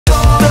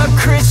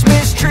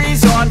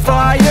tree's on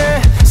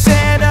fire,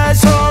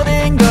 Santa's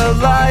holding the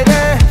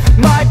lighter.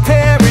 My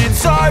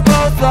parents are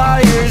both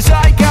liars,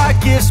 I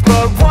got gifts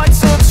but 1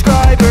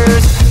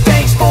 subscribers.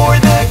 Thanks for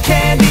the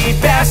candy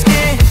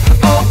basket,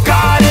 oh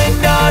god,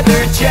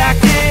 another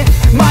jacket.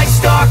 My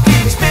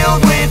stocking's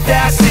filled with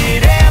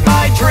acid, am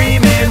I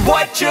dreaming?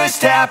 What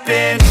just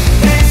happened?